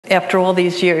after all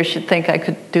these years, you'd think I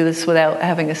could do this without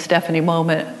having a Stephanie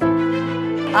moment.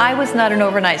 I was not an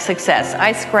overnight success.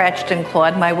 I scratched and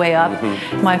clawed my way up.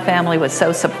 My family was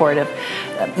so supportive.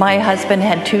 My husband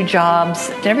had 2 jobs.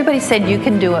 Everybody said, you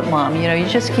can do it, Mom. You know, you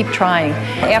just keep trying.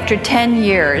 After 10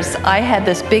 years, I had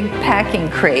this big packing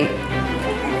crate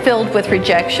filled with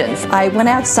rejections. I went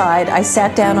outside, I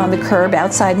sat down on the curb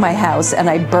outside my house, and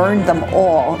I burned them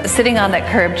all. Sitting on that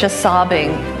curb, just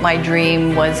sobbing, my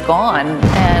dream was gone.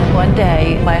 And one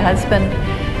day, my husband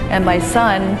and my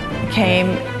son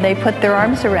came, they put their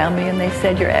arms around me and they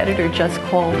said, your editor just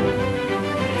called.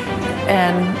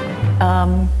 And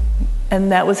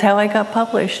that was how I got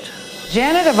published.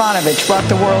 Janet Evanovich brought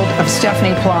the world of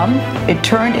Stephanie Plum. It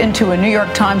turned into a New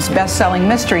York Times best-selling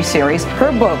mystery series.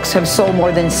 Her books have sold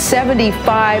more than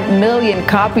 75 million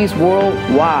copies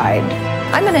worldwide.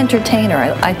 I'm an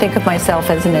entertainer. I think of myself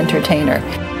as an entertainer.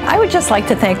 I would just like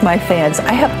to thank my fans.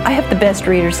 I have the best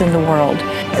readers in the world.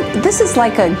 This is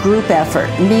like a group effort,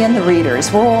 me and the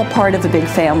readers. We're all part of a big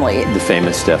family. The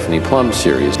famous Stephanie Plum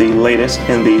series. The latest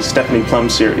in the Stephanie Plum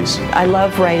series. I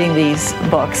love writing these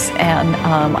books, and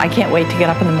I can't wait to get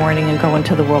up in the morning and go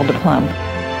into the world of Plum.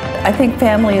 I think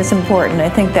family is important. I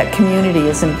think that community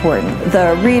is important.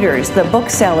 The readers, the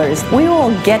booksellers, we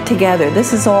all get together.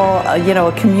 This is all,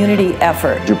 a community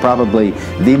effort. You're probably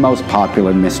the most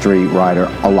popular mystery writer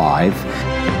alive.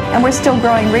 And we're still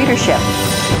growing readership.